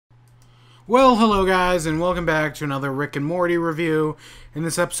Well, hello guys, and welcome back to another Rick and Morty review. In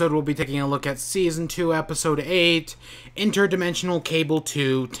this episode, we'll be taking a look at Season 2, Episode 8, Interdimensional Cable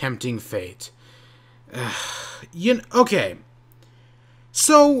 2, Tempting Fate. Okay.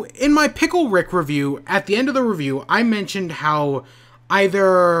 So, in my Pickle Rick review, at the end of the review, I mentioned how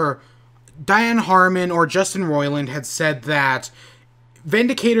either Diane Harmon or Justin Roiland had said that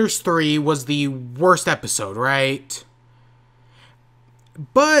Vindicators 3 was the worst episode, right?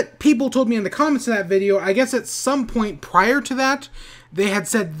 But people told me in the comments of that video, I guess at some point prior to that, they had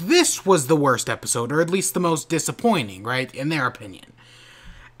said this was the worst episode, or at least the most disappointing, right, in their opinion.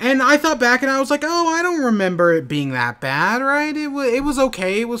 And I thought back and I was like, oh, I don't remember it being that bad, right? It was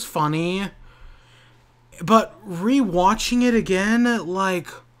okay, it was funny. But rewatching it again, like,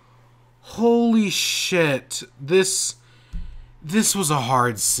 holy shit, this was a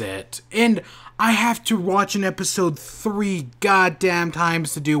hard sit. And I have to watch an episode 3 goddamn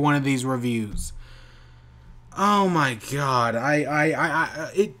times to do one of these reviews. Oh my god,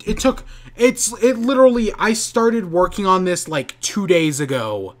 it literally, I started working on this like 2 days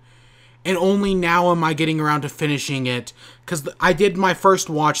ago, and only now am I getting around to finishing it, because I did my first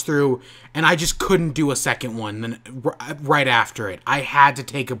watch through, and I just couldn't do a second one then right after it. I had to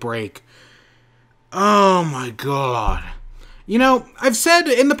take a break. Oh my god. You know, I've said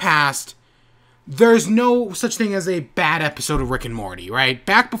in the past, there's no such thing as a bad episode of Rick and Morty, right?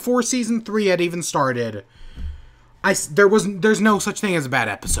 Back before Season 3 had even started, there's no such thing as a bad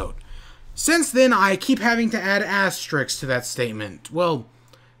episode. Since then, I keep having to add asterisks to that statement. Well,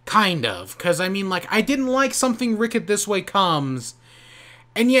 kind of. Because, I mean, like, I didn't like Something Rickett This Way Comes,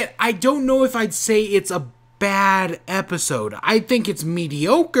 and yet I don't know if I'd say it's a bad episode. I think it's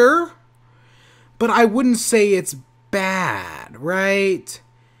mediocre, but I wouldn't say it's bad, right?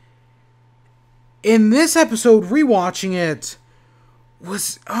 In this episode, rewatching it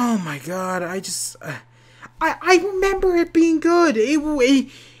was, oh my god, I remember it being good.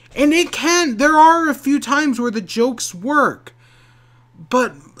 There are a few times where the jokes work,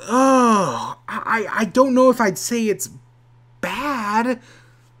 but, I don't know if I'd say it's bad.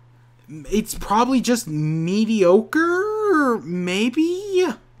 It's probably just mediocre, maybe?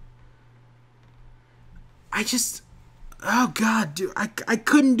 Oh god, dude, I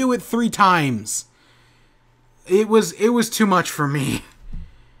couldn't do it 3 times. It was too much for me.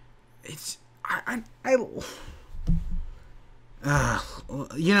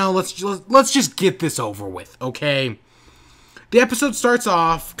 You know, let's just get this over with, okay? The episode starts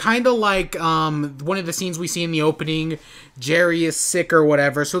off kind of like one of the scenes we see in the opening. Jerry is sick or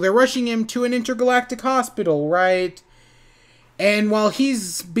whatever, so they're rushing him to an intergalactic hospital, right? And while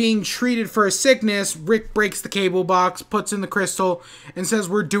he's being treated for a sickness, Rick breaks the cable box, puts in the crystal, and says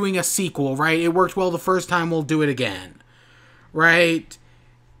we're doing a sequel, right? It worked well the first time, we'll do it again. Right?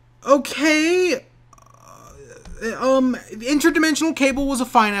 Okay. Interdimensional Cable was a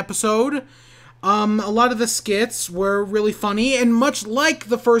fine episode. A lot of the skits were really funny, and much like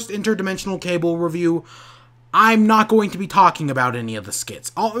the first Interdimensional Cable review, I'm not going to be talking about any of the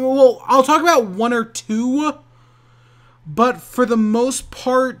skits. I'll talk about 1 or 2. But for the most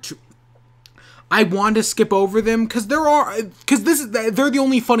part, I want to skip over them because they're the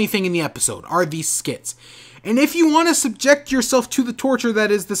only funny thing in the episode are these skits. And if you want to subject yourself to the torture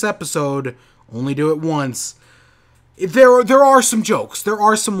that is this episode, only do it once. There are some jokes, there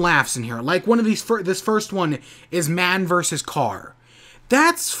are some laughs in here. Like one of these, this first one is man versus car.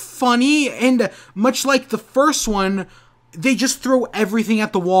 That's funny, and much like the first one, they just throw everything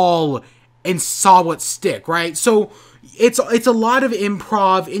at the wall and saw what stick, right? So it's a lot of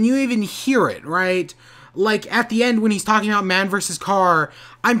improv, and you even hear it, right? Like, at the end, when he's talking about man versus car,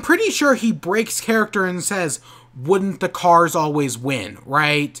 I'm pretty sure he breaks character and says, wouldn't the cars always win,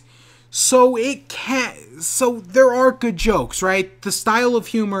 right? So so there are good jokes, right? The style of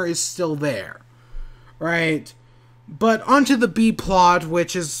humor is still there, right? But onto the B plot,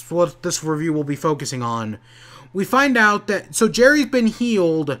 which is what this review will be focusing on. We find out that, so Jerry's been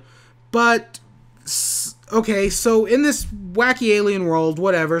healed, but okay, so in this wacky alien world,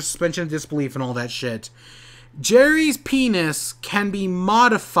 whatever, suspension of disbelief and all that shit, Jerry's penis can be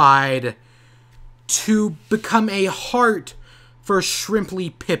modified to become a heart for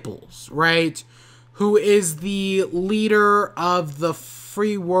Shrimply Pipples, right? Who is the leader of the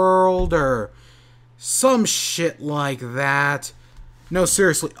free world, or some shit like that. No,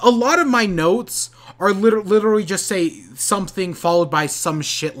 seriously, a lot of my notes are literally just say something followed by some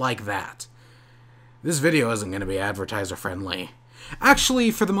shit like that. This video isn't going to be advertiser-friendly.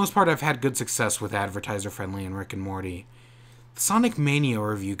 Actually, for the most part, I've had good success with advertiser-friendly in Rick and Morty. The Sonic Mania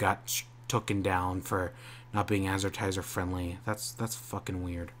review got taken down for not being advertiser-friendly. That's fucking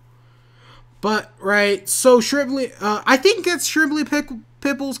weird. But, right, so Shrimply, I think that's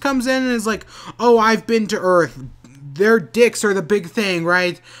Pipples comes in and is like, oh, I've been to Earth. Their dicks are the big thing,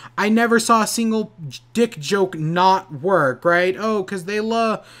 right? I never saw a single dick joke not work, right? Oh, because they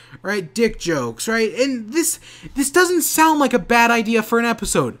love, right, dick jokes, right? And this doesn't sound like a bad idea for an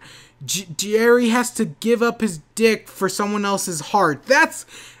episode. Jerry has to give up his dick for someone else's heart.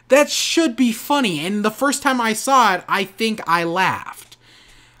 That should be funny. And the first time I saw it, I think I laughed.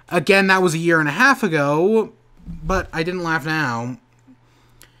 Again, that was a year and a half ago, but I didn't laugh now.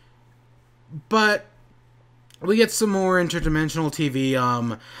 But we get some more interdimensional TV.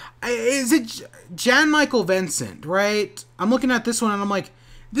 Is it Jan Michael Vincent, right? I'm looking at this one and I'm like,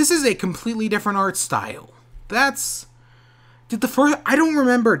 this is a completely different art style. I don't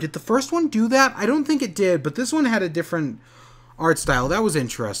remember. Did the first one do that? I don't think it did, but this one had a different art style. That was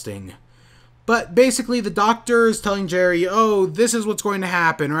interesting. But basically, the doctor is telling Jerry, oh, this is what's going to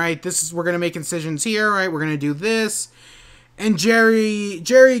happen, right? We're going to make incisions here, right? We're going to do this. And Jerry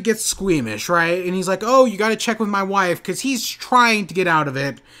gets squeamish, right? And he's like, oh, you got to check with my wife, because he's trying to get out of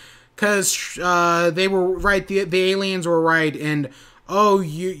it. Because they were right, the aliens were right, and, oh,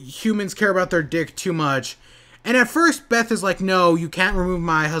 humans care about their dick too much. And at first, Beth is like, no, you can't remove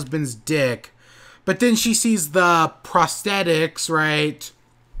my husband's dick. But then she sees the prosthetics, right?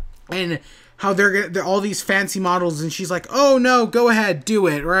 And how they're all these fancy models, and she's like, oh, no, go ahead, do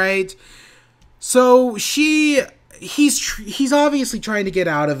it, right? So he's obviously trying to get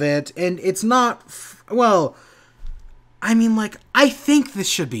out of it, and it's not, well, I mean, like, I think this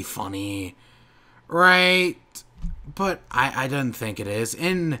should be funny, right? But I don't think it is.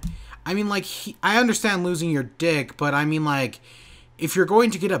 And I mean, like, I understand losing your dick, but I mean, like, if you're going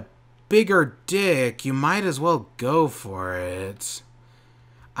to get a bigger dick, you might as well go for it.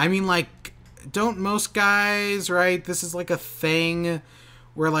 I mean, like, don't most guys, right? This is like a thing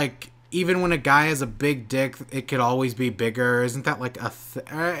where, like, even when a guy has a big dick, it could always be bigger. Isn't that like a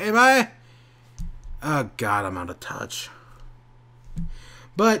am I? Oh, God, I'm out of touch.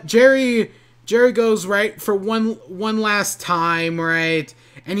 But Jerry goes, right, for one last time, right?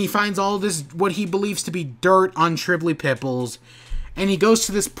 And he finds all this, what he believes to be dirt on Shrimply Pipples. And he goes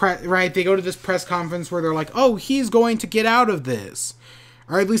to this, right, they go to this press conference where they're like, oh, he's going to get out of this.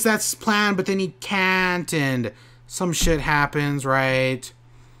 Or at least that's his plan, but then he can't, and some shit happens, right?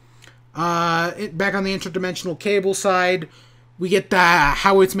 Back on the interdimensional cable side, we get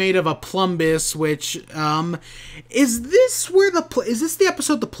how it's made of a plumbus, which, is this the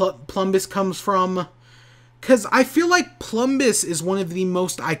episode the plumbus comes from? Because I feel like plumbus is one of the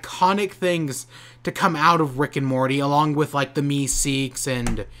most iconic things to come out of Rick and Morty, along with, like, the Meeseeks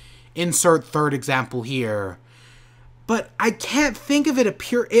and insert third example here. But I can't think of it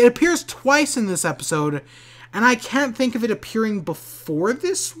it appears twice in this episode, and I can't think of it appearing before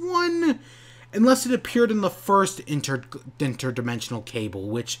this one, unless it appeared in the first interdimensional cable,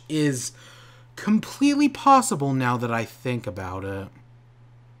 which is completely possible now that I think about it.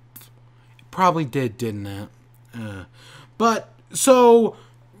 It probably did, didn't it? But, so,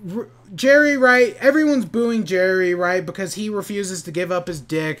 Jerry, right, everyone's booing Jerry, right, because he refuses to give up his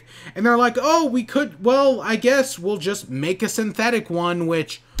dick, and they're like, oh, I guess we'll just make a synthetic one,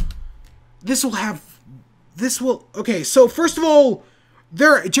 which, okay, so first of all,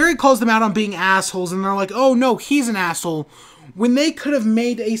 Jerry calls them out on being assholes, and they're like, oh, no, he's an asshole, when they could have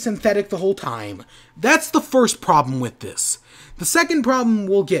made a synthetic the whole time. That's the first problem with this. The second problem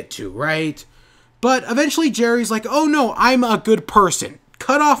we'll get to, right? But eventually Jerry's like, oh, no, I'm a good person.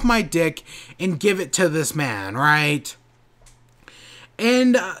 Cut off my dick and give it to this man, right?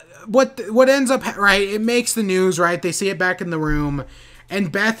 And what ends up, right, it makes the news, right? They see it back in the room,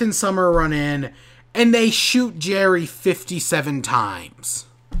 and Beth and Summer run in, and they shoot Jerry 57 times.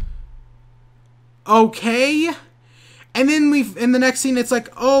 Okay? And then in the next scene, it's like,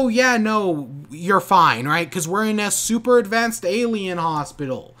 oh, yeah, no, you're fine, right? Because we're in a super advanced alien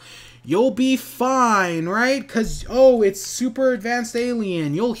hospital. You'll be fine, right? Because, oh, it's super advanced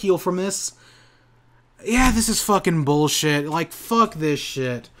alien. You'll heal from this. Yeah, this is fucking bullshit. Like, fuck this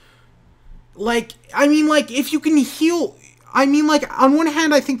shit. Like, I mean, like, if you can heal... I mean, like, on one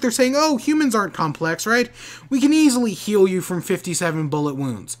hand, I think they're saying, oh, humans aren't complex, right? We can easily heal you from 57 bullet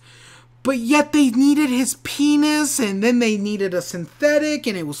wounds. But yet they needed his penis, and then they needed a synthetic,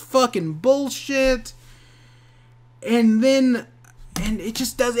 and it was fucking bullshit. And then... And it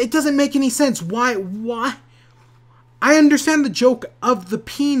doesn't make any sense. Why? I understand the joke of the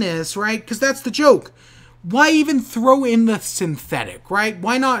penis, right? Because that's the joke. Why even throw in the synthetic, right?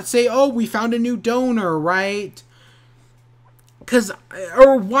 Why not say, oh, we found a new donor, right?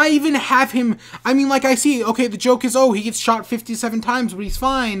 Or why even have him, I mean, like, I see, okay, the joke is, oh, he gets shot 57 times, but he's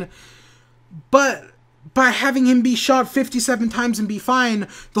fine. But by having him be shot 57 times and be fine,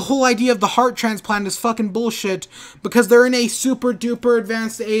 the whole idea of the heart transplant is fucking bullshit, because they're in a super duper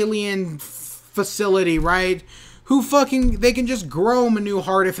advanced alien facility, right? Who fucking, they can just grow him a new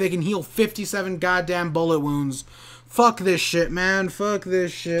heart if they can heal 57 goddamn bullet wounds. Fuck this shit, man. Fuck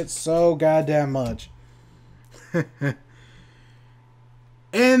this shit so goddamn much.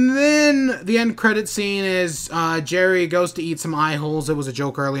 And then the end credit scene is Jerry goes to eat some eye holes. It was a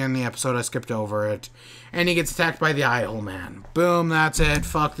joke earlier in the episode. I skipped over it. And he gets attacked by the eye hole man. Boom, that's it.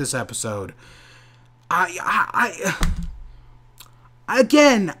 Fuck this episode. I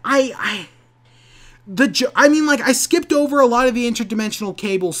skipped over a lot of the interdimensional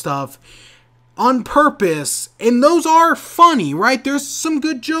cable stuff on purpose, and those are funny, right? There's some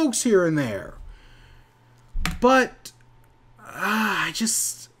good jokes here and there. But I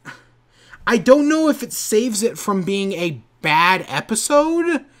don't know if it saves it from being a bad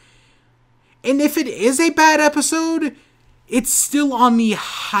episode. And if it is a bad episode, it's still on the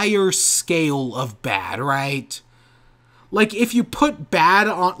higher scale of bad, right? Like, if you put bad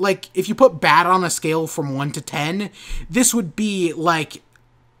on a scale from 1 to 10, this would be like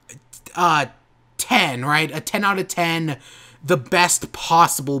 10, right? A 10 out of 10, the best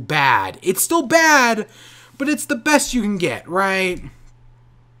possible bad. It's still bad, but it's the best you can get, right?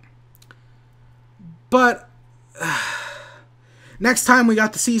 But next time we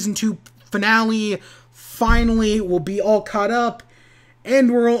got the season 2 finale. Finally, we'll be all caught up,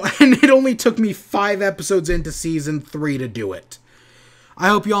 and it only took me 5 episodes into season 3 to do it. I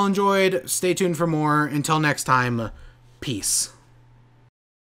hope you all enjoyed. Stay tuned for more. Until next time, peace.